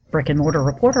Brick and Mortar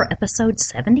Reporter, episode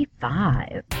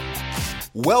 75.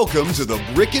 Welcome to the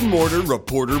Brick and Mortar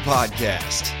Reporter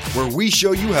Podcast, where we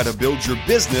show you how to build your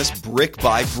business brick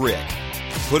by brick.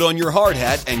 Put on your hard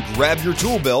hat and grab your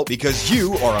tool belt because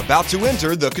you are about to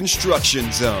enter the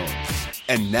construction zone.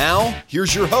 And now,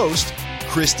 here's your host,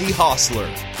 Christy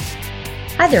Hostler.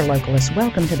 Hi there, localists.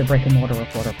 Welcome to the Brick and Mortar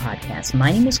Reporter Podcast.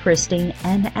 My name is Christy,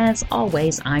 and as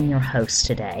always, I'm your host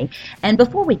today. And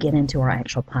before we get into our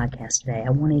actual podcast today, I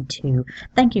wanted to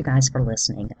thank you guys for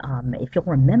listening. If you'll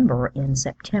remember, in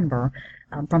September,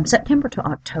 from September to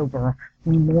October,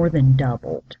 we more than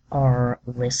doubled our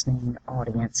listening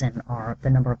audience and the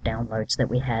number of downloads that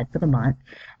we had for the month.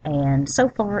 And so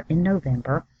far in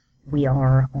November, we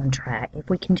are on track. If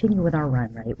we continue with our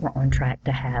run rate, we're on track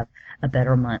to have a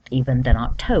better month even than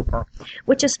October,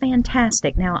 which is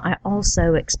fantastic. Now, I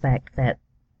also expect that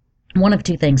one of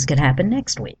two things could happen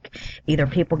next week. Either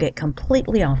people get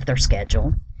completely off their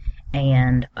schedule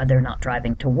and they're not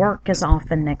driving to work as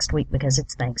often next week because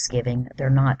it's Thanksgiving. They're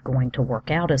not going to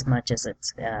work out as much as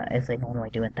as they normally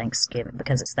do in Thanksgiving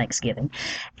because it's Thanksgiving.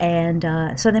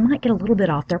 And so they might get a little bit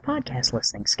off their podcast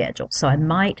listening schedule. So I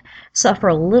might suffer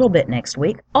a little bit next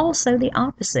week. Also, the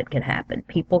opposite could happen.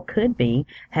 People could be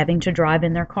having to drive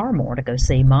in their car more to go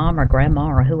see mom or grandma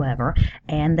or whoever,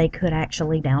 and they could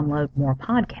actually download more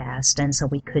podcasts. And so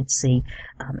we could see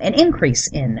an increase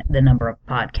in the number of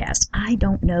podcasts. I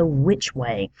don't know which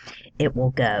way it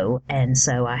will go, and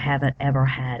so I haven't ever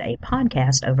had a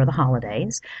podcast over the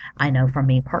holidays. I know for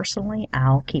me personally,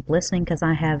 I'll keep listening because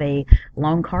I have a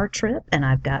long car trip, and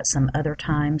I've got some other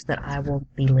times that I will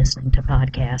be listening to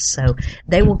podcasts, so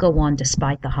they will go on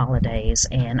despite the holidays,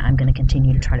 and I'm going to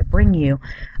continue to try to bring you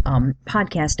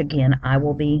podcast again. I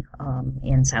will be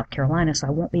in South Carolina, so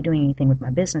I won't be doing anything with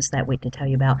my business that week to tell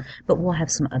you about, but we'll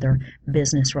have some other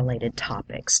business-related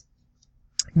topics.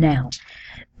 Now,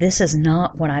 this is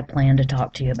not what I plan to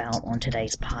talk to you about on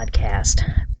today's podcast,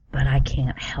 but I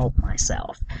can't help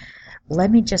myself.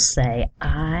 Let me just say,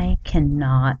 I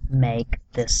cannot make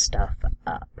this stuff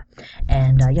up.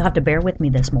 And you'll have to bear with me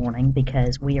this morning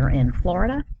because we are in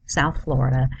Florida, South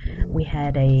Florida. We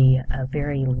had a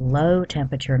very low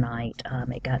temperature night.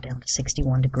 It got down to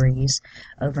 61 degrees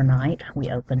overnight. We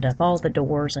opened up all the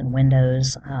doors and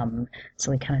windows,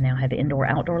 so we kind of now have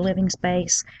indoor-outdoor living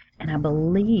space. And I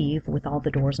believe with all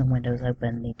the doors and windows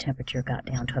open, the temperature got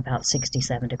down to about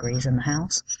 67 degrees in the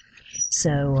house.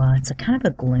 So it's a kind of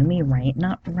a gloomy rain,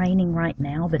 not raining right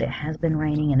now, but it has been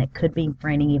raining and it could be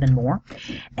raining even more.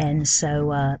 And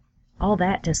so all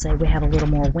that to say we have a little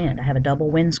more wind. I have a double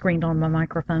windscreen on my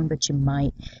microphone, but you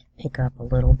might pick up a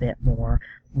little bit more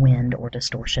wind or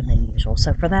distortion than usual.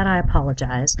 So for that I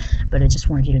apologize, but I just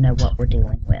wanted you to know what we're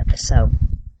dealing with. So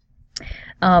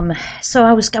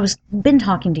I was been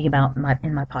talking to you about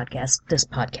in my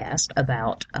podcast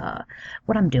about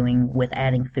what I'm doing with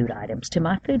adding food items to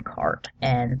my food cart,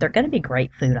 and they're going to be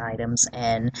great food items.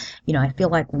 And I feel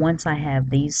like once I have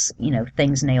these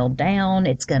things nailed down,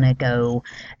 it's going to go,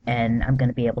 and I'm going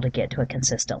to be able to get to a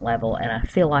consistent level. And I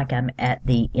feel like I'm at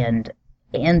the end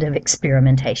of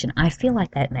experimentation. I feel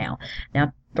like that now.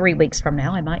 Now, 3 weeks from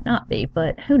now, I might not be,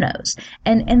 but who knows?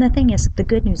 And the thing is, the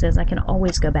good news is I can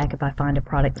always go back if I find a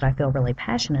product that I feel really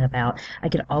passionate about. I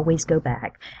can always go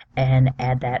back and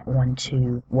add that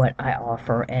onto what I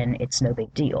offer, and it's no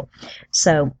big deal.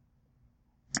 So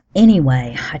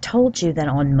anyway, I told you that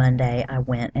on Monday I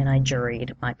went and I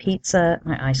juried my pizza,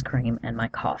 my ice cream, and my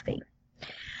coffee.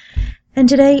 And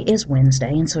today is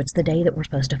Wednesday, and so it's the day that we're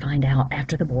supposed to find out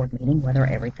after the board meeting whether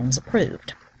everything's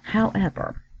approved.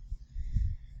 However,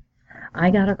 I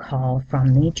got a call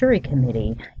from the jury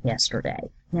committee yesterday.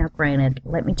 Now, granted,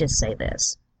 let me just say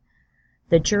this.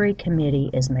 The jury committee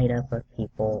is made up of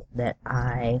people that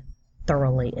I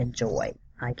thoroughly enjoy.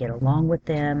 I get along with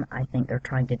them. I think they're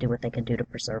trying to do what they can do to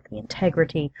preserve the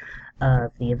integrity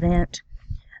of the event.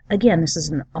 Again, this is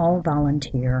an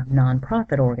all-volunteer,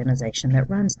 nonprofit organization that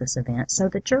runs this event, so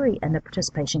the jury and the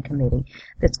participation committee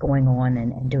that's going on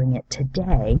and doing it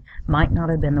today might not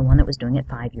have been the one that was doing it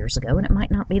 5 years ago, and it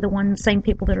might not be the same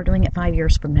people that are doing it 5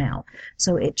 years from now.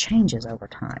 So it changes over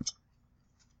time.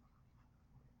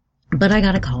 But I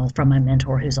got a call from my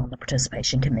mentor who's on the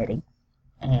participation committee,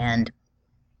 and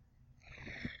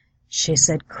she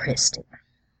said, "Christy,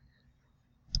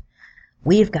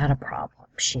 we've got a problem."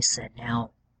 She said,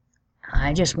 "Now,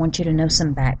 I just want you to know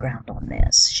some background on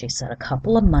this." She said, "A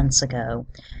couple of months ago,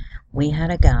 we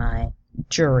had a guy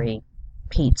jury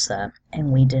pizza, and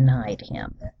we denied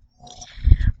him.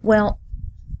 Well,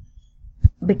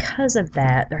 because of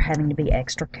that, they're having to be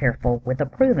extra careful with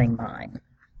approving mine.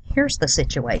 here's the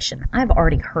situation. I've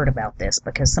already heard about this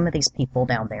because some of these people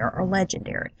down there are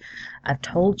legendary. I've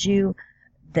told you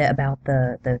about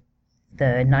the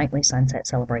nightly sunset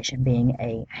celebration being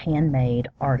a handmade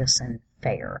artisan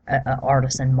fair, a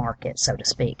artisan market, so to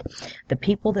speak. The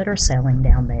people that are selling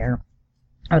down there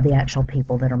are the actual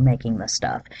people that are making the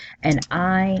stuff. And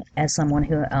I, as someone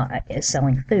who is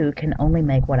selling food, can only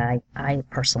make what I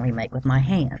personally make with my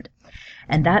hand.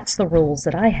 And that's the rules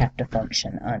that I have to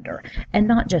function under. And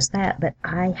not just that, but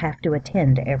I have to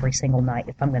attend every single night.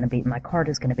 If I'm going to be, my card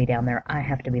is going to be down there, I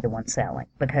have to be the one selling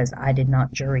because I did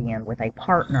not jury in with a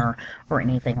partner or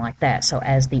anything like that. So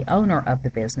as the owner of the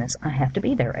business, I have to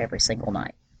be there every single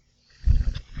night.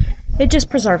 It just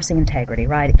preserves the integrity,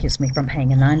 right? It keeps me from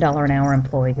paying a $9 an hour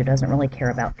employee who doesn't really care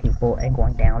about people and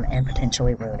going down and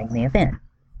potentially ruining the event.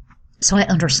 So I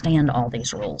understand all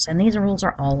these rules, and these rules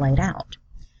are all laid out.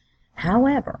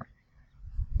 However,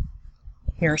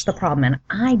 here's the problem, and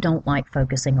I don't like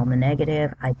focusing on the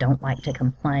negative. I don't like to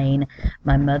complain.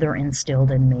 My mother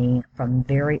instilled in me from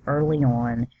very early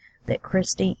on that,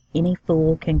 Christy, any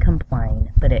fool can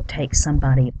complain, but it takes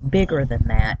somebody bigger than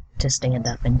that to stand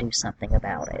up and do something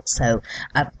about it. So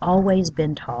I've always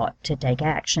been taught to take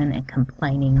action, and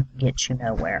complaining gets you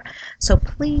nowhere. So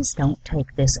please don't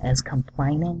take this as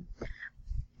complaining.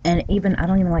 And I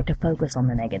don't even like to focus on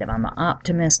the negative. I'm an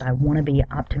optimist. I want to be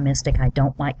optimistic. I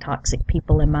don't like toxic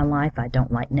people in my life. I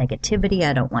don't like negativity.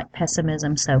 I don't like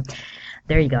pessimism. So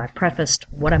there you go. I prefaced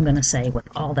what I'm going to say with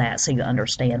all that so you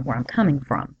understand where I'm coming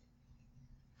from.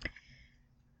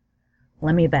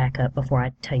 Let me back up before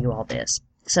I tell you all this.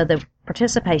 So the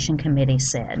participation committee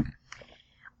said,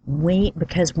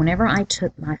 because whenever I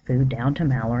took my food down to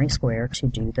Mallory Square to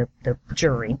do the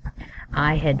jury,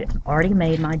 I had already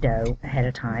made my dough ahead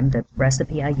of time. The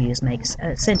recipe I use makes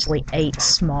essentially 8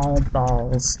 small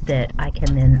balls of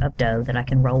dough that I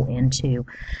can roll into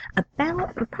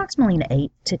approximately an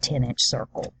 8 to 10 inch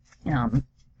circle.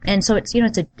 And so it's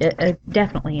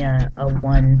definitely a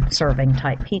one serving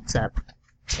type pizza.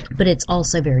 But it's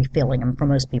also very filling, and for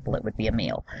most people it would be a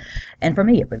meal. And for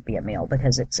me it would be a meal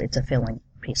because it's a filling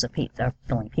piece of pizza,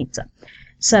 filling pizza.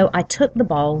 So I took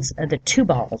the 2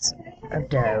 balls of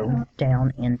dough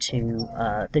down into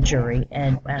the jury,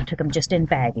 and I took them just in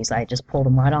baggies. I just pulled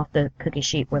them right off the cookie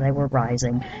sheet where they were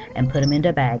rising and put them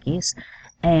into baggies.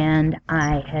 And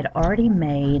I had already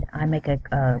I make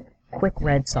a quick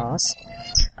red sauce,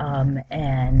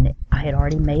 and I had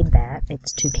already made that.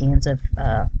 It's 2 cans of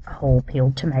whole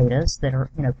peeled tomatoes that are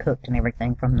cooked and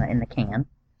everything in the can.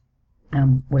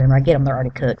 Whenever I get them, they're already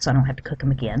cooked, so I don't have to cook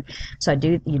them again. So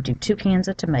you do 2 cans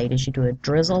of tomatoes, you do a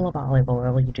drizzle of olive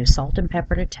oil, you do salt and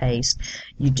pepper to taste,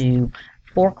 you do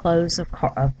 4 cloves of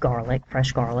garlic,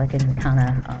 fresh garlic, and you kind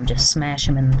of just smash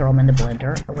them and throw them in the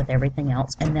blender with everything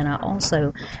else. And then I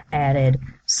also added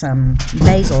some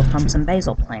basil from some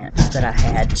basil plants that I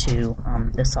had to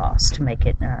the sauce to make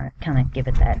it kind of give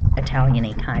it that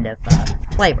Italian-y kind of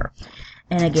flavor.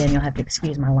 And again, you'll have to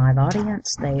excuse my live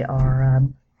audience. They are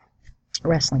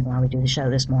wrestling while we do the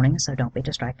show this morning, so don't be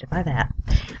distracted by that.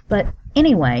 But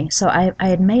anyway, so I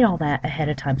had made all that ahead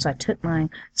of time, so I took my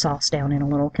sauce down in a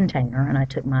little container, and I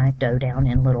took my dough down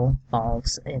in little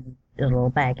balls, in little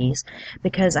baggies,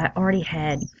 because I already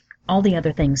had all the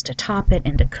other things to top it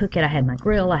and to cook it. I had my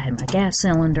grill, I had my gas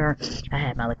cylinder, I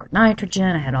had my liquid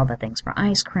nitrogen, I had all the things for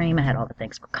ice cream, I had all the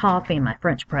things for coffee, my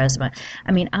French press.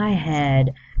 I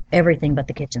had everything but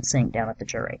the kitchen sink down at the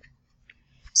jury.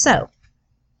 So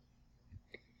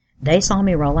they saw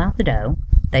me roll out the dough.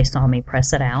 They saw me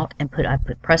press it out, and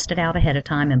pressed it out ahead of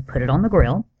time and put it on the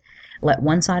grill. Let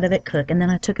one side of it cook, and then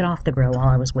I took it off the grill while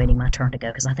I was waiting my turn to go,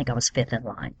 because I think I was 5th in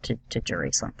line to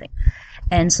jury something.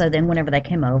 And so then whenever they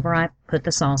came over, I put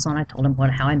the sauce on. I told them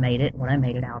how I made it, what I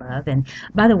made it out of. And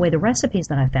by the way, the recipes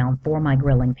that I found for my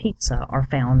grilling pizza are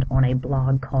found on a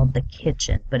blog called The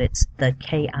Kitchen, but it's the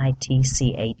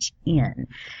KITCHN.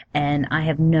 And I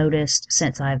have noticed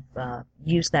since I've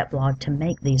used that blog to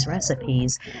make these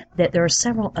recipes that there are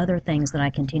several other things that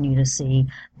I continue to see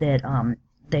that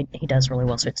he does really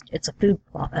well. So it's a food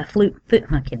blog, I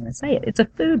can't even say it. It's a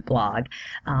food blog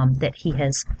that he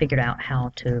has figured out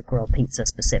how to grill pizza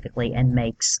specifically and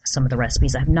makes some of the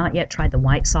recipes. I have not yet tried the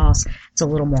white sauce. It's a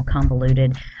little more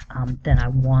convoluted than I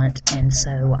want, and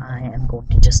so I am going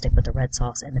to just stick with the red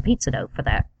sauce and the pizza dough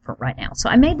for right now. So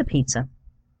I made the pizza.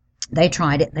 They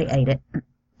tried it. They ate it.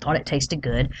 Thought it tasted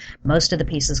good. Most of the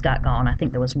pieces got gone. I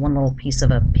think there was one little piece of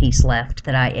a piece left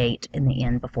that I ate in the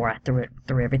end before I threw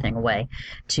everything away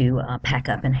to pack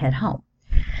up and head home.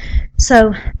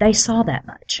 So they saw that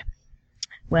much.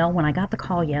 Well, when I got the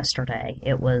call yesterday,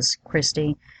 it was,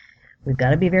 Christy, We've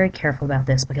got to be very careful about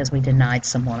this because we denied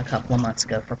someone a couple of months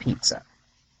ago for pizza.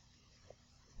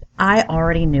 I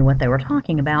already knew what they were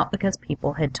talking about because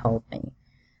people had told me.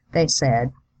 They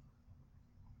said,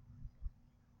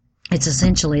 it's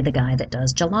essentially the guy that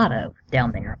does gelato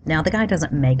down there. Now, the guy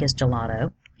doesn't make his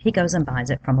gelato. He goes and buys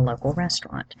it from a local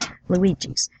restaurant,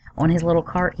 Luigi's. On his little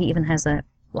cart, he even has a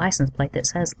license plate that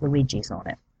says Luigi's on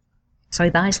it. So he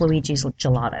buys Luigi's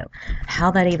gelato.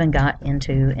 How that even got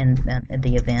into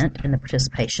the event in the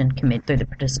participation committee, through the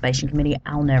participation committee,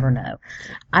 I'll never know.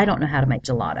 I don't know how to make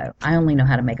gelato. I only know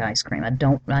how to make ice cream.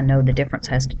 I know the difference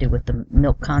has to do with the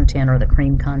milk content or the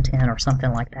cream content or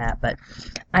something like that, but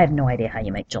I have no idea how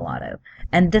you make gelato.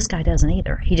 And this guy doesn't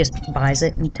either. He just buys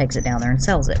it and takes it down there and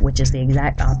sells it, which is the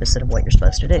exact opposite of what you're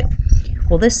supposed to do.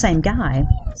 Well, this same guy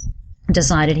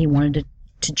decided he wanted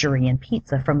to jury in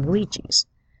pizza from Luigi's.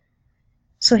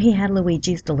 So he had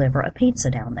Luigi's deliver a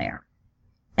pizza down there.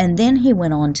 And then he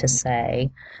went on to say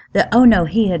that, oh no,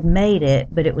 he had made it,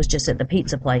 but it was just at the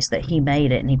pizza place that he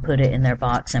made it, and he put it in their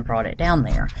box and brought it down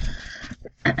there.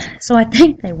 So I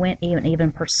think they went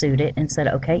even pursued it and said,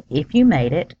 okay, if you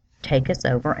made it, take us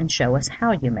over and show us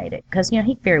how you made it. Because,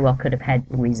 he very well could have had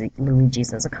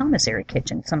Luigi's as a commissary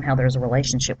kitchen. Somehow there's a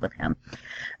relationship with him,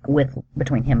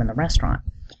 between him and the restaurant.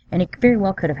 And he very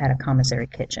well could have had a commissary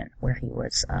kitchen where he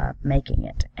was making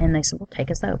it. And they said, well, take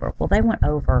us over. Well, they went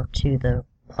over to the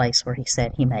place where he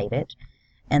said he made it,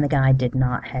 and the guy did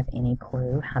not have any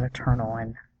clue how to turn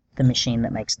on the machine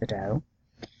that makes the dough.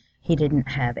 He didn't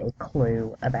have a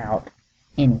clue about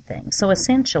anything. So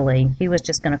essentially, he was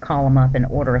just going to call them up and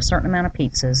order a certain amount of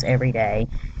pizzas every day,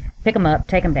 pick them up,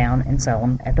 take them down, and sell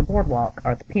them at the boardwalk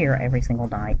or the pier every single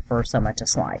night for so much a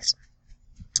slice.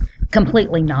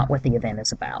 Completely not what the event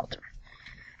is about.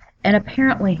 And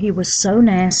apparently he was so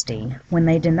nasty when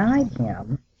they denied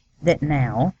him that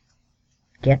now,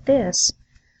 get this,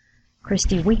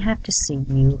 Christy, we have to see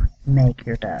you make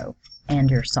your dough and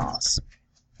your sauce.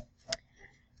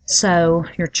 So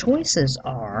your choices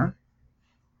are,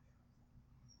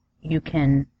 you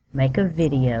can make a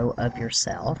video of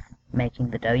yourself making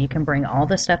the dough. You can bring all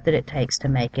the stuff that it takes to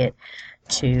make it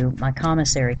to my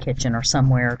commissary kitchen or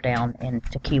somewhere down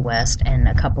into Key West, and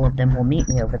a couple of them will meet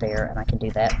me over there, and I can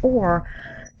do that. Or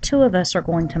two of us are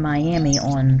going to Miami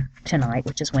on tonight,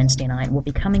 which is Wednesday night. We'll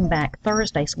be coming back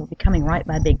Thursday, so we'll be coming right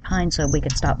by Big Pine, so we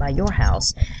could stop by your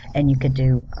house, and you could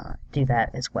do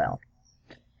that as well.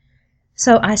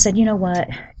 So I said, you know what,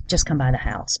 just come by the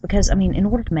house. Because, in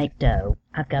order to make dough,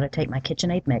 I've got to take my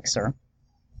KitchenAid mixer.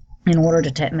 In order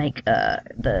to make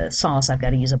the sauce, I've got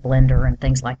to use a blender and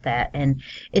things like that. And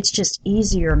it's just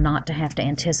easier not to have to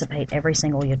anticipate every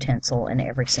single utensil and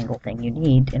every single thing you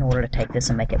need in order to take this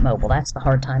and make it mobile. That's the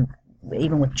hard time,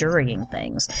 even with jurying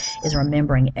things, is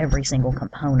remembering every single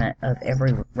component of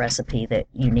every recipe that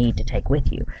you need to take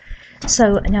with you.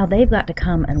 So now they've got to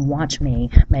come and watch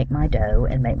me make my dough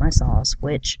and make my sauce,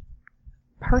 which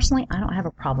personally, I don't have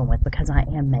a problem with because I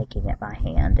am making it by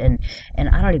hand, and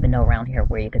I don't even know around here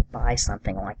where you could buy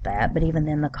something like that, but even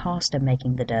then the cost of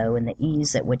making the dough and the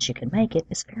ease at which you can make it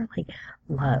is fairly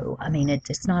low.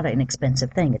 It's not an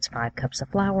expensive thing. It's 5 cups of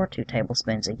flour, 2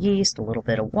 tablespoons of yeast, a little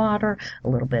bit of water, a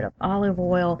little bit of olive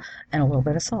oil, and a little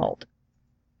bit of salt.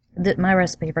 My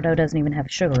recipe for dough doesn't even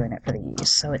have sugar in it for the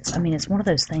yeast, so it's one of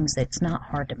those things that's not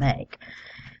hard to make.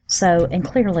 So, and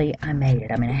clearly I made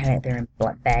it. I had it there in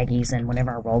baggies, and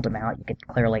whenever I rolled them out, you could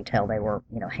clearly tell they were,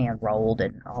 hand rolled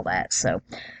and all that. So,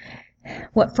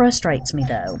 what frustrates me,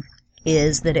 though,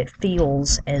 is that it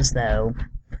feels as though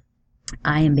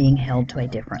I am being held to a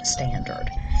different standard.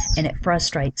 And it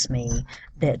frustrates me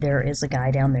that there is a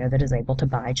guy down there that is able to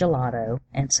buy gelato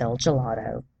and sell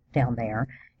gelato down there.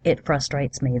 It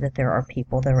frustrates me that there are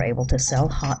people that are able to sell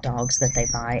hot dogs that they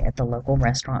buy at the local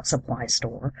restaurant supply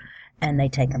store, and they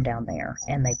take them down there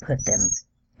and they put them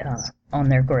on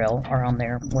their grill or on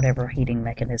their whatever heating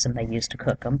mechanism they use to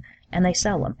cook them, and they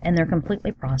sell them. And they're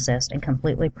completely processed and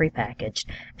completely prepackaged,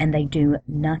 and they do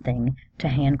nothing to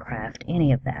handcraft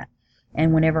any of that.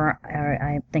 And whenever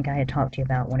I think I had talked to you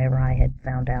about whenever I had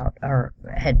found out or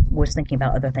was thinking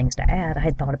about other things to add, I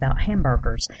had thought about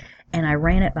hamburgers, and I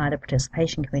ran it by the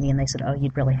participation committee, and they said, oh,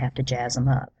 you'd really have to jazz them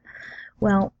up.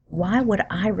 Well, why would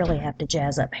I really have to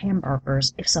jazz up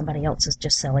hamburgers if somebody else is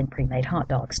just selling pre-made hot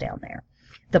dogs down there?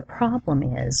 The problem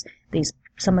is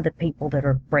some of the people that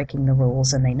are breaking the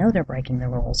rules, and they know they're breaking the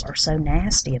rules, are so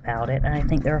nasty about it, and I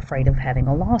think they're afraid of having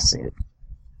a lawsuit.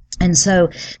 And so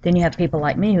then you have people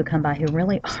like me who come by who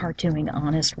really are doing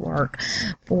honest work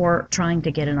for trying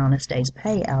to get an honest day's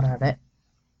pay out of it.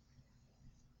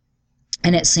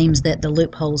 And it seems that the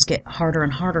loopholes get harder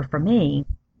and harder for me,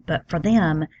 but for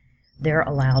them, they're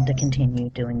allowed to continue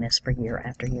doing this for year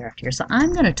after year after year. So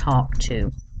I'm going to talk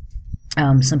to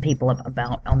some people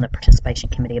about on the participation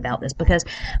committee about this, because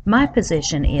my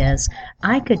position is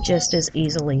I could just as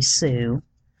easily sue.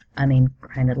 I mean,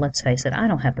 granted, let's face it, I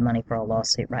don't have the money for a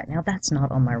lawsuit right now. That's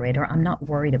not on my radar. I'm not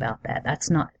worried about that.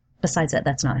 Besides that,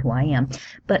 that's not who I am.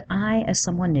 But I, as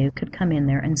someone new, could come in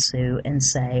there and sue and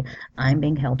say, I'm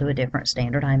being held to a different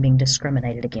standard. I'm being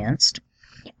discriminated against.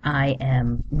 I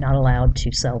am not allowed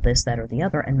to sell this, that, or the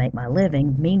other and make my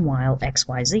living. Meanwhile,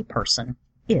 XYZ person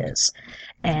is.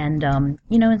 And, and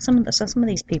some of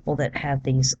these people that have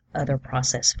these other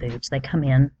processed foods, they come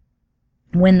in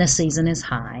when the season is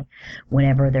high,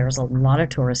 whenever there's a lot of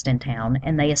tourists in town,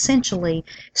 and they essentially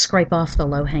scrape off the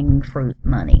low-hanging fruit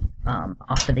money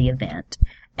off of the event,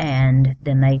 and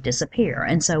then they disappear.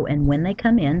 And when they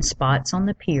come in, spots on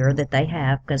the pier that they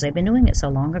have, because they've been doing it so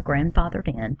long, are grandfathered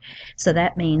in. So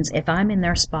that means if I'm in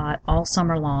their spot all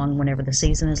summer long, whenever the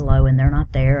season is low and they're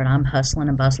not there, and I'm hustling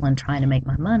and bustling trying to make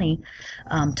my money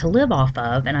to live off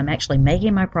of, and I'm actually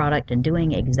making my product and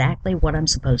doing exactly what I'm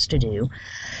supposed to do,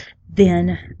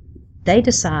 then they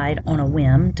decide on a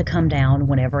whim to come down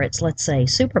whenever it's, let's say,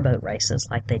 superboat races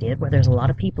like they did, where there's a lot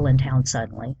of people in town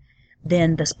suddenly.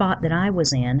 Then the spot that I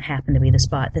was in happened to be the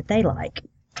spot that they like,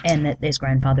 and that is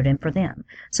grandfathered in for them.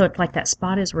 So it's like that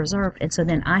spot is reserved, and so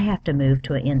then I have to move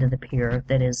to an end of the pier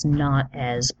that is not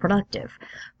as productive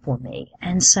for me.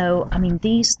 And so, I mean,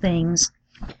 these things,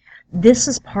 this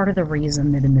is part of the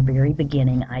reason that in the very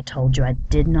beginning I told you I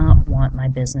did not want my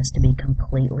business to be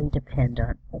completely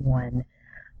dependent on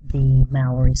the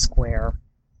Mallory Square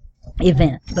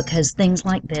event, because things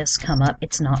like this come up.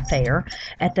 It's not fair.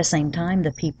 At the same time,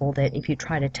 the people that, if you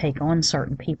try to take on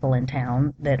certain people in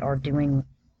town that are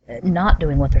not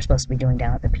doing what they're supposed to be doing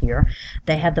down at the pier,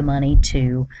 they have the money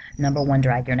to, number one,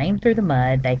 drag your name through the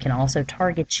mud. They can also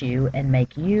target you and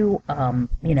make you,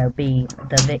 be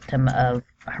the victim of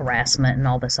harassment and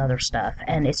all this other stuff.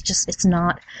 And it's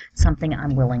not something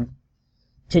I'm willing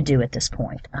to do at this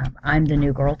point. I'm the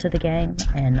new girl to the game,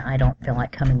 and I don't feel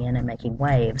like coming in and making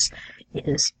waves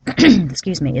is,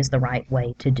 is the right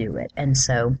way to do it. And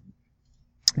so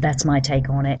that's my take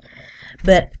on it.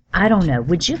 But I don't know.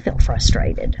 Would you feel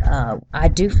frustrated? I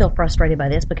do feel frustrated by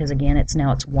this because, again, it's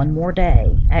one more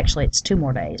day. Actually, it's 2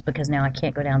 more days, because now I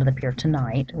can't go down to the pier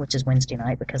tonight, which is Wednesday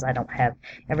night, because I don't have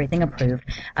everything approved.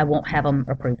 I won't have them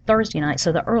approved Thursday night,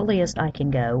 so the earliest I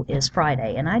can go is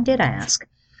Friday. And I did ask,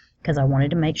 because I wanted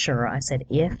to make sure. I said,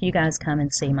 if you guys come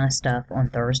and see my stuff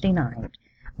on Thursday night,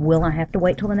 will I have to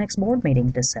wait till the next board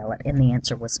meeting to sell it? And the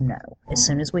answer was no. As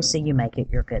soon as we see you make it,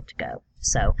 you're good to go.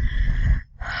 So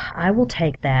I will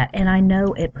take that, and I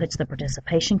know it puts the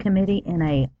participation committee in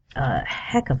a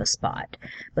heck of a spot,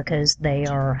 because they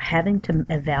are having to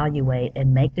evaluate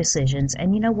and make decisions.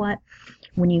 And you know what?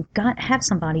 When you have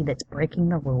somebody that's breaking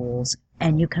the rules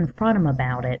and you confront them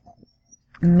about it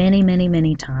many, many,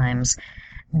 many times,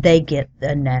 they get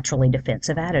a naturally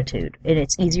defensive attitude. And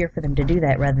it's easier for them to do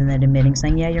that rather than admitting,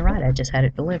 saying, yeah, you're right, I just had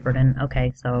it delivered, and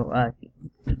okay, so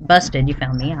busted, you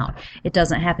found me out. It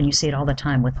doesn't happen. You see it all the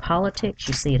time with politics.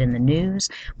 You see it in the news.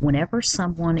 Whenever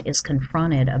someone is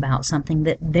confronted about something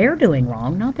that they're doing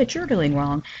wrong, not that you're doing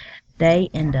wrong, they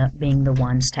end up being the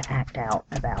ones to act out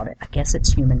about it. I guess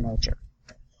it's human nature.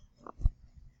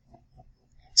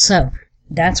 So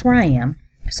that's where I am.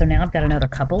 So now I've got another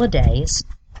couple of days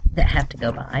that have to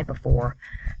go by before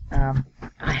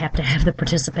I have to have the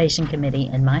participation committee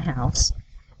in my house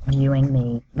viewing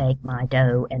me make my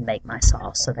dough and make my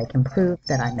sauce, so they can prove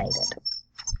that I made it.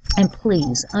 And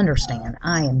please understand,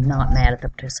 I am not mad at the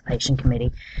participation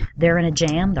committee. They're in a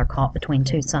jam. They're caught between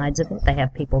 2 sides of it. They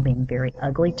have people being very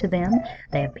ugly to them.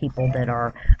 They have people that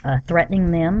are threatening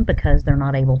them because they're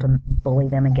not able to bully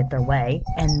them and get their way.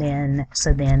 And then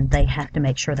they have to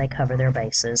make sure they cover their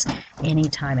bases any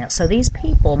time else. So these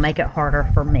people make it harder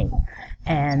for me.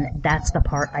 And that's the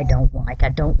part I don't like. I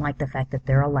don't like the fact that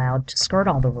they're allowed to skirt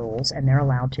all the rules, and they're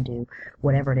allowed to do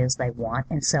whatever it is they want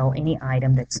and sell any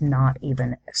item that's not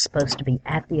even supposed to be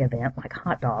at the event, like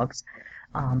hot dogs,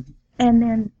 and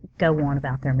then go on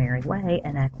about their merry way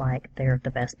and act like they're the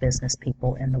best business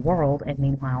people in the world. And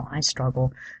meanwhile, I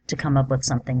struggle to come up with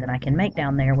something that I can make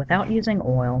down there without using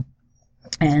oil,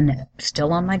 and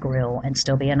still on my grill, and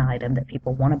still be an item that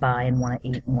people want to buy and want to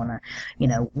eat and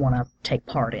want to take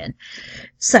part in.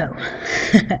 So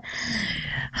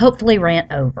hopefully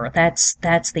rant over. That's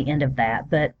the end of that.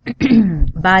 But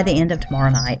by the end of tomorrow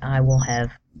night, I will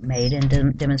have made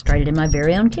and demonstrated in my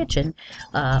very own kitchen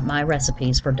my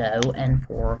recipes for dough and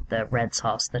for the red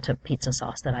sauce, the pizza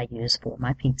sauce that I use for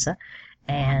my pizza.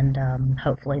 And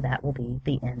hopefully that will be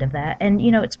the end of that. And,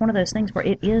 it's one of those things where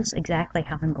it is exactly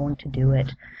how I'm going to do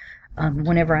it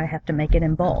whenever I have to make it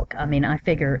in bulk. I mean, I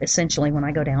figure essentially when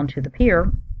I go down to the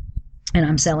pier and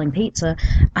I'm selling pizza,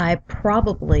 I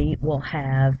probably will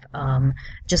have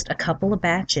just a couple of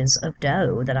batches of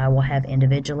dough that I will have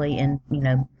individually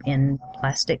in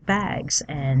plastic bags,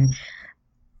 and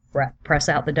press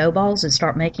out the dough balls and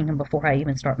start making them before I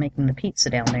even start making the pizza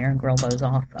down there, and grill those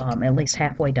off at least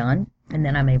halfway done. And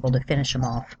then I'm able to finish them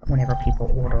off whenever people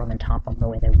order them and top them the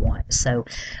way they want. So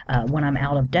when I'm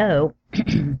out of dough,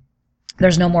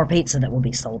 there's no more pizza that will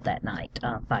be sold that night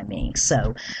by me.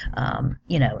 So,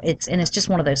 it's just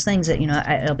one of those things that,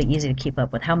 it'll be easy to keep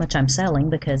up with how much I'm selling,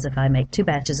 because if I make 2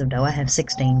 batches of dough, I have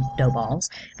 16 dough balls.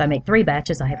 If I make 3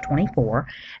 batches, I have 24.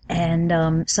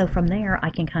 And so from there,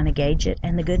 I can kind of gauge it.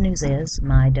 And the good news is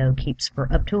my dough keeps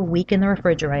for up to a week in the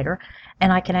refrigerator,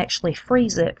 and I can actually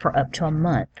freeze it for up to a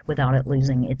month without it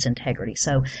losing its integrity.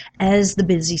 So as the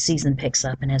busy season picks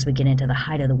up and as we get into the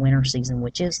height of the winter season,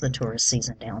 which is the tourist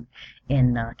season down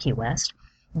in Key West,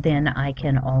 then I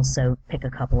can also pick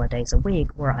a couple of days a week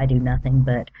where I do nothing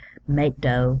but make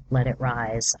dough, let it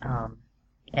rise,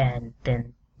 and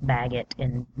then bag it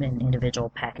in individual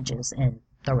packages and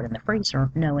throw it in the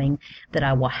freezer, knowing that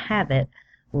I will have it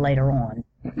later on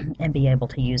and be able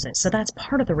to use it. So that's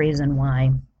part of the reason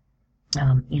why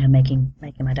making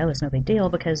my dough is no big deal,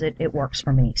 because it works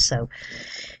for me. So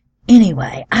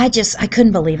anyway, I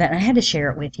couldn't believe it, and I had to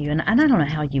share it with you, and I don't know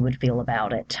how you would feel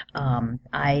about it.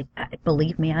 I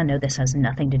believe me, I know this has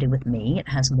nothing to do with me. It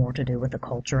has more to do with the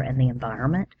culture and the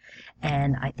environment,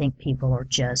 and I think people are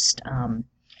just,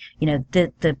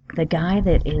 the guy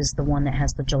that is the one that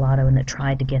has the gelato and that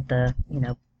tried to get the,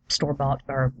 store-bought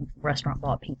or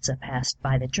restaurant-bought pizza passed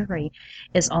by the jury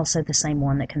is also the same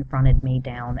one that confronted me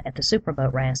down at the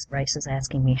Superboat races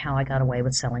asking me how I got away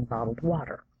with selling bottled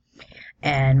water.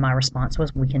 And my response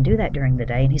was, we can do that during the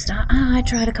day. And he said, I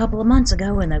tried a couple of months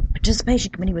ago, and the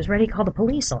participation committee was ready to call the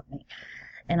police on me.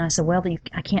 And I said, well,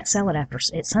 I can't sell it after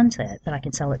it's sunset, but I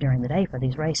can sell it during the day for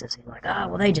these races. He's like,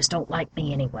 well, they just don't like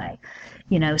me anyway.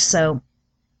 So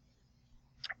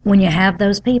when you have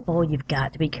those people, you've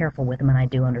got to be careful with them, and I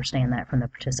do understand that from the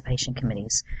participation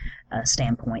committee's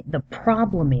standpoint. The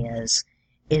problem is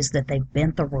that they've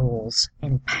bent the rules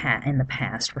in the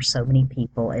past for so many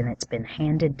people, and it's been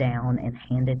handed down, and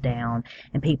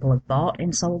people have bought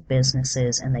and sold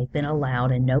businesses, and they've been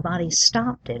allowed, and nobody's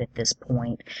stopped it at this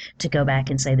point, to go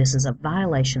back and say this is a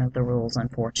violation of the rules.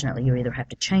 Unfortunately, you either have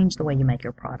to change the way you make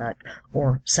your product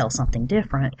or sell something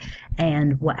different.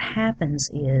 And what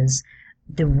happens is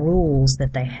the rules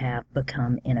that they have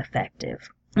become ineffective.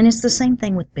 And it's the same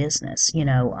thing with business.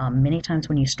 Many times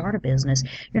when you start a business,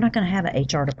 you're not going to have an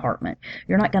HR department.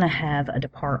 You're not going to have a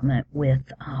department with,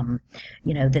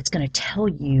 that's going to tell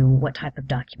you what type of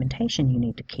documentation you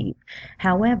need to keep.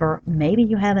 However, maybe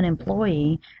you have an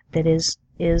employee that is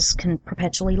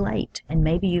perpetually late, and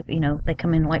maybe they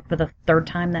come in like for the 3rd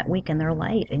time that week and they're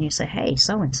late, and you say, hey,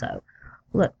 so-and-so,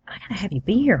 look, I got to have you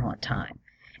be here on time.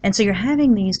 And so you're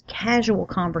having these casual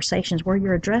conversations where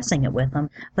you're addressing it with them,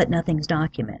 but nothing's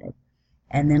documented.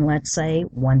 And then let's say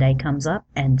one day comes up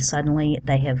and suddenly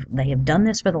they have done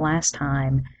this for the last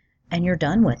time, and you're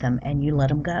done with them and you let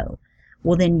them go.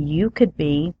 Well, then you could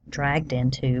be dragged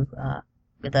into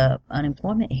the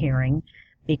unemployment hearing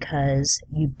because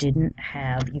you didn't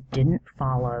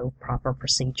follow proper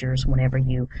procedures whenever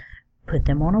you put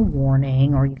them on a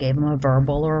warning, or you gave them a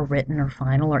verbal or a written or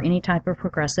final or any type of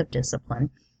progressive discipline.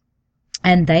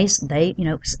 And they,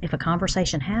 if a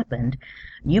conversation happened,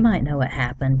 you might know it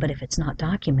happened, but if it's not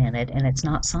documented and it's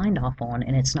not signed off on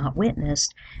and it's not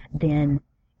witnessed, then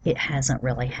it hasn't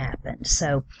really happened.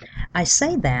 So I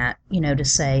say that, to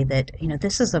say that,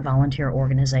 this is a volunteer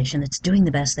organization that's doing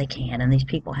the best they can, and these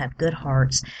people have good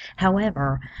hearts.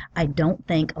 However, I don't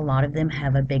think a lot of them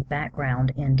have a big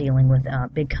background in dealing with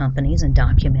big companies and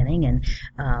documenting and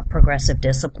progressive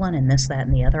discipline and this, that,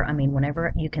 and the other. I mean,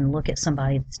 whenever you can look at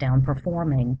somebody that's down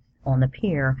performing on the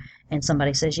pier and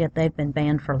somebody says, yet they've been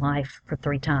banned for life for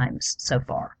 3 times so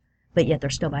far, but yet they're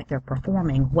still back there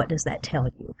performing, what does that tell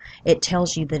you? It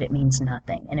tells you that it means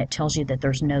nothing, and it tells you that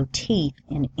there's no teeth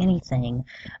in anything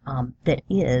that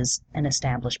is an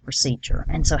established procedure.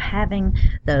 And so having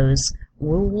those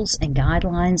rules and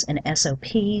guidelines and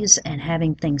SOPs and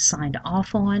having things signed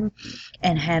off on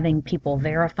and having people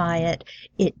verify it,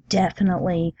 it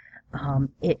definitely,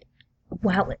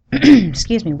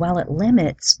 while it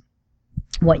limits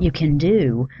what you can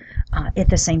do, at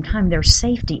the same time, there's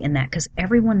safety in that, because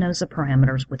everyone knows the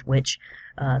parameters with which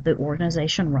the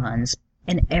organization runs.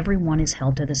 and everyone is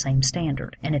held to the same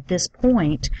standard. And at this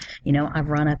point, I've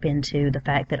run up into the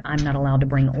fact that I'm not allowed to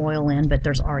bring oil in, but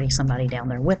there's already somebody down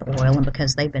there with oil, and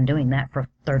because they've been doing that for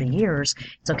 30 years,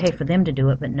 it's okay for them to do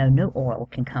it, but no new oil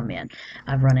can come in.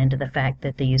 I've run into the fact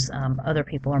that these other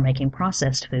people are making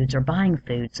processed foods or buying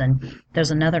foods, and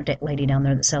there's another lady down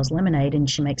there that sells lemonade, and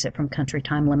she makes it from Country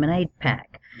Time lemonade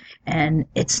pack. And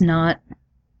that's not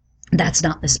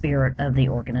the spirit of the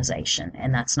organization,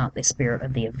 and that's not the spirit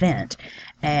of the event.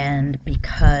 And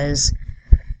because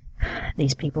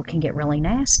these people can get really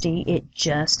nasty, it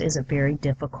just is a very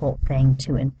difficult thing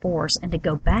to enforce, and to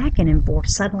go back and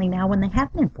enforce suddenly now when they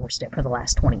haven't enforced it for the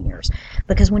last 20 years.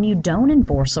 Because when you don't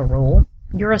enforce a rule,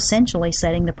 you're essentially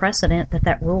setting the precedent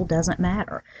that rule doesn't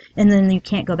matter. And then you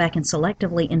can't go back and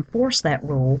selectively enforce that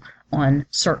rule on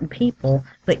certain people,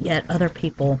 but yet other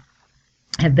people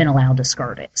have been allowed to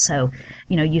skirt it. So,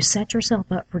 you set yourself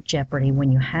up for jeopardy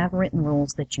when you have written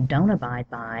rules that you don't abide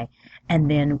by, and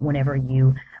then whenever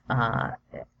you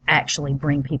actually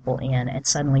bring people in, and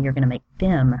suddenly you're going to make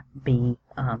them be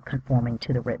conforming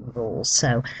to the written rules.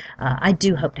 So I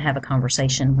do hope to have a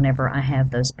conversation whenever I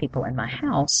have those people in my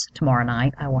house tomorrow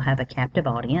night. I will have a captive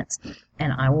audience,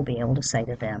 and I will be able to say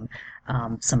to them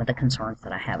some of the concerns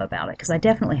that I have about it, because I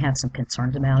definitely have some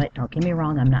concerns about it. Don't get me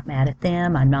wrong, I'm not mad at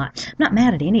them. I'm not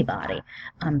mad at anybody.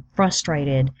 I'm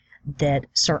frustrated that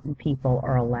certain people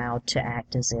are allowed to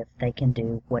act as if they can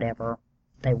do whatever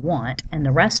they want, and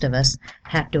the rest of us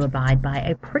have to abide by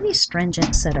a pretty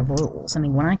stringent set of rules. I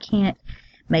mean, when I can't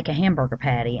make a hamburger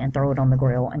patty and throw it on the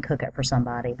grill and cook it for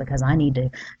somebody because I need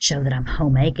to show that I'm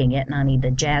homemaking it and I need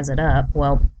to jazz it up,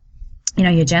 well,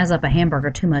 you jazz up a hamburger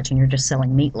too much and you're just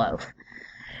selling meatloaf,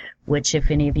 which,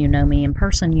 if any of you know me in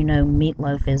person,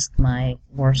 meatloaf is my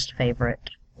least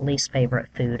favorite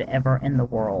food ever in the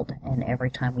world. And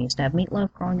every time we used to have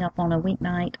meatloaf growing up on a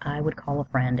weeknight, I would call a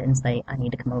friend and say, I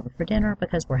need to come over for dinner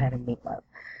because we're having meatloaf.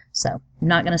 So I'm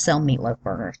not going to sell meatloaf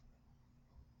burgers.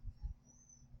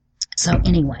 So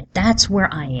anyway, that's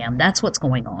where I am. That's what's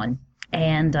going on.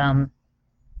 And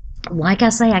like I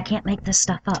say, I can't make this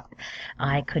stuff up.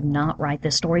 I could not write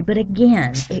this story. But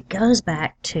again, it goes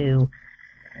back to,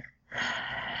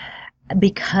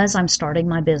 because I'm starting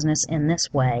my business in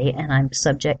this way and I'm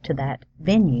subject to that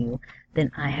venue,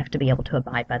 then I have to be able to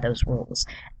abide by those rules.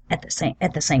 At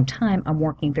the same time, I'm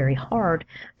working very hard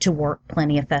to work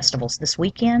plenty of festivals. This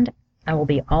weekend, I will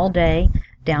be all day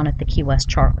down at the Key West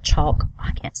Chalk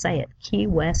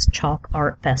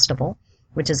Art Festival,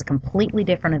 which is a completely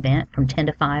different event. From 10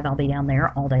 to 5, I'll be down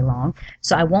there all day long.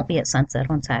 So I won't be at Sunset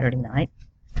on Saturday night.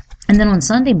 And then on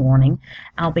Sunday morning,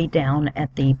 I'll be down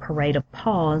at the Parade of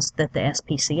Paws that the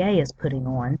SPCA is putting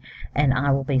on, and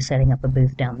I will be setting up a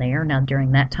booth down there. Now,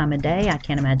 during that time of day, I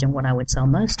can't imagine what I would sell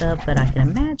most of, but I can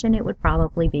imagine it would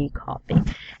probably be coffee.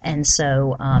 And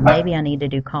so maybe I need to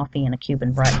do coffee and a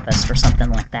Cuban breakfast or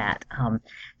something like that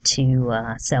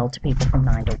to sell to people from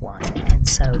 9 to 1. And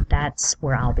so that's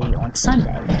where I'll be on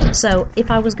Sunday. So if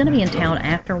I was going to be in town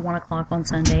after 1 o'clock on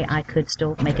Sunday, I could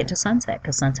still make it to Sunset,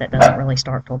 because Sunset doesn't really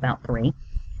start till about 3.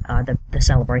 The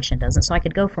celebration doesn't. So I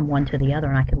could go from one to the other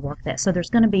and I could work that. So there's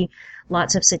going to be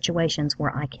lots of situations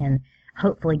where I can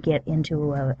hopefully get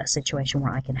into a situation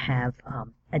where I can have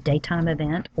a daytime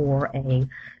event or a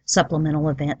supplemental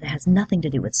event that has nothing to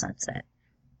do with Sunset,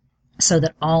 so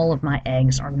that all of my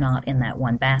eggs are not in that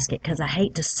one basket. Because I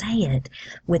hate to say it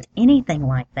with anything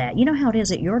like that. You know how it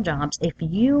is at your jobs. If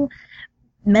you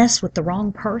mess with the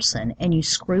wrong person and you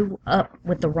screw up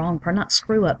with the wrong person, not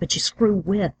screw up, but you screw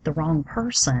with the wrong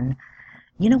person,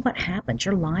 you know what happens?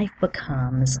 Your life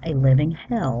becomes a living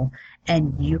hell,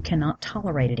 and you cannot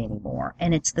tolerate it anymore.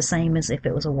 And it's the same as if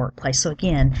it was a workplace. So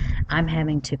again, I'm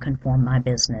having to conform my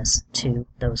business to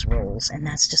those rules, and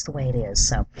that's just the way it is.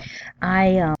 So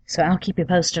I'll keep you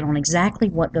posted on exactly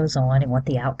what goes on and what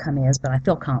the outcome is, but I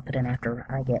feel confident after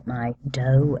I get my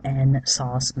dough and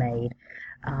sauce made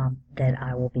that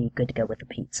I will be good to go with the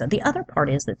pizza. The other part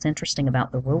that's interesting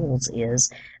about the rules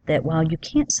is that while you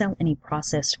can't sell any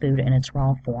processed food in its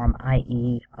raw form,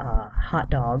 i.e.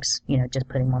 Hot dogs, just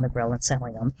putting them on the grill and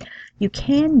selling them, you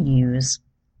can use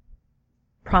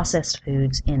processed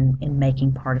foods in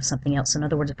making part of something else. In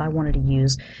other words, if I wanted to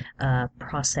use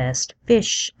processed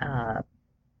fish, I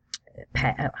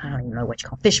don't even know what you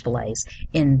call fish fillets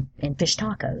in fish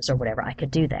tacos or whatever, I could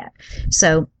do that.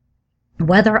 So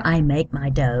whether I make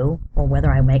my dough or whether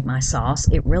I make my sauce,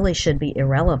 it really should be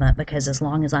irrelevant, because as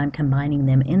long as I'm combining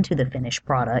them into the finished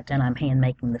product and I'm hand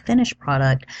making the finished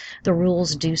product, the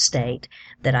rules do state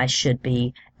that I should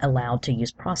be allowed to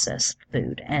use processed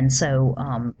food. And so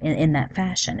in that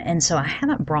fashion. And so I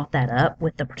haven't brought that up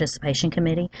with the participation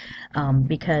committee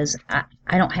because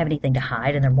I don't have anything to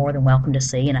hide, and they're more than welcome to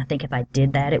see. And I think if I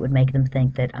did that, it would make them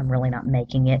think that I'm really not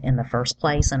making it in the first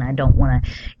place, and I don't want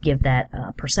to give that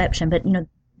perception. But,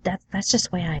 that's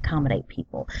just the way I accommodate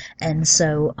people. And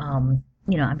so, I'm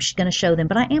going to show them,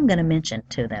 but I am going to mention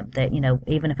to them that,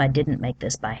 even if I didn't make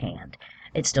this by hand,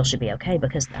 it still should be okay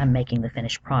because I'm making the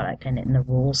finished product. And in the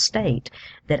rules state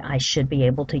that I should be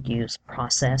able to use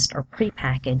processed or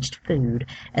prepackaged food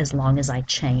as long as I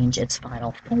change its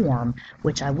final form,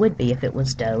 which I would be if it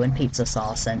was dough and pizza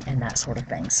sauce and that sort of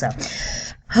thing. So,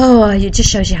 it just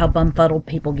shows you how bumfuddled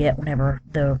people get whenever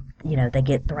they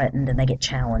get threatened and they get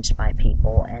challenged by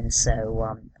people. And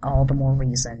so all the more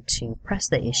reason to press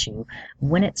the issue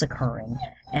when it's occurring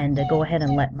and to go ahead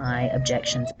and let my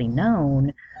objections be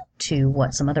known to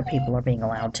what some other people are being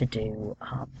allowed to do,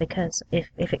 because if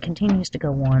it continues to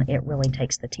go on, it really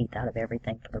takes the teeth out of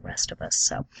everything for the rest of us.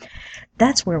 So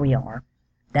that's where we are.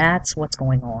 That's what's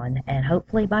going on. And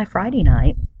hopefully by Friday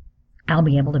night, I'll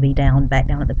be able to be back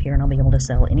down at the pier, and I'll be able to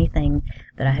sell anything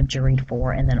that I have juried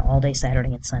for. And then all day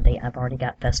Saturday and Sunday, I've already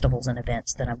got festivals and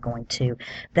events that I'm going to,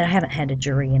 that I haven't had to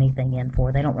jury anything in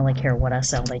for. They don't really care what I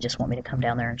sell. They just want me to come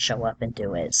down there and show up and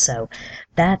do it. So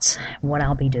that's what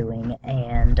I'll be doing.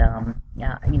 And,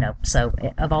 so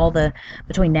of all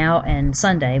between now and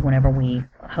Sunday, whenever we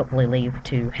hopefully leave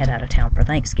to head out of town for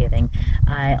Thanksgiving,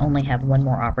 I only have one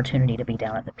more opportunity to be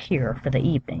down at the pier for the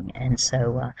evening. And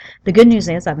so the good news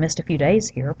is I've missed a few days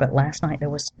here, but last night there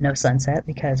was no sunset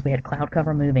because we had cloud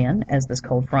cover move in as this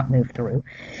cold front moved through.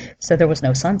 So there was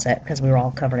no sunset because we were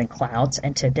all covered in clouds.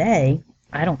 And today,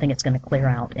 I don't think it's going to clear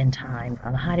out in time.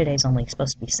 The high today is only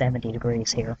supposed to be 70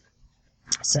 degrees here.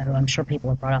 So I'm sure people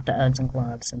have brought out the Uggs and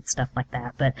gloves and stuff like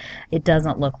that. But it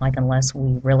doesn't look like, unless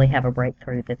we really have a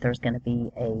breakthrough, that there's going to be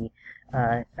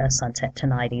a sunset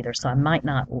tonight either. So I might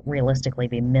not realistically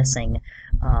be missing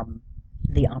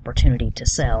the opportunity to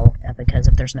sell because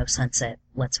if there's no sunset,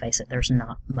 let's face it, there's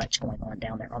not much going on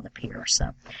down there on the pier.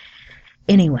 So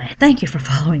anyway, thank you for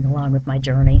following along with my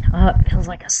journey. It feels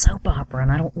like a soap opera,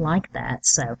 and I don't like that.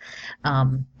 So,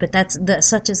 but that's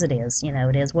such as it is.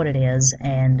 It is what it is,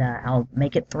 and I'll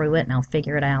make it through it, and I'll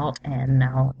figure it out, and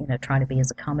I'll try to be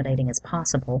as accommodating as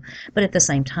possible. But at the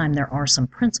same time, there are some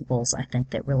principles I think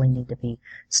that really need to be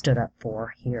stood up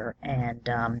for here, and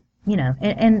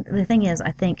and the thing is,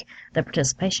 I think the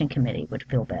participation committee would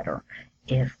feel better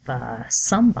if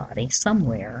somebody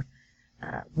somewhere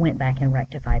went back and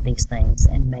rectified these things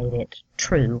and made it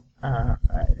true,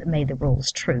 made the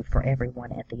rules true for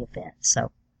everyone at the event.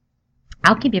 So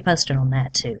I'll keep you posted on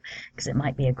that too, because it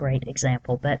might be a great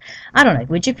example. But I don't know,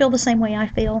 would you feel the same way I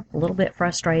feel? A little bit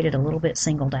frustrated, a little bit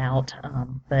singled out,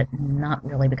 but not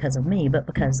really because of me, but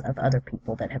because of other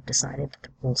people that have decided that the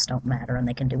rules don't matter and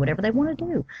they can do whatever they want to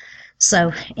do.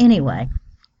 So anyway,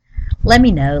 let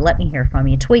me know, let me hear from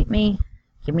you. Tweet me,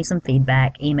 give me some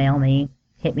feedback, email me,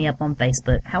 hit me up on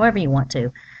Facebook, however you want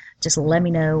to. Just let me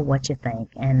know what you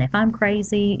think. And if I'm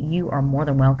crazy, you are more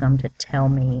than welcome to tell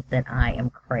me that I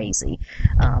am crazy.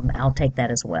 I'll take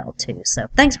that as well, too. So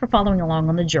thanks for following along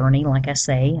on the journey. Like I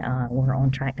say, we're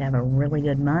on track to have a really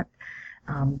good month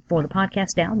for the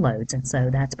podcast downloads. And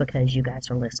so that's because you guys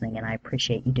are listening, and I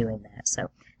appreciate you doing that. So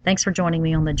thanks for joining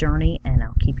me on the journey, and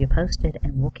I'll keep you posted,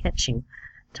 and we'll catch you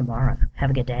tomorrow.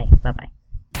 Have a good day. Bye-bye.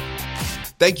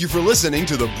 Thank you for listening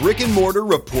to the Brick and Mortar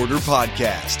Reporter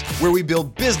Podcast, where we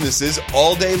build businesses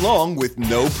all day long with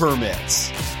no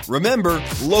permits. Remember,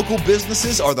 local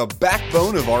businesses are the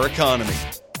backbone of our economy.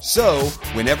 So,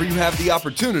 whenever you have the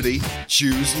opportunity,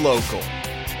 choose local.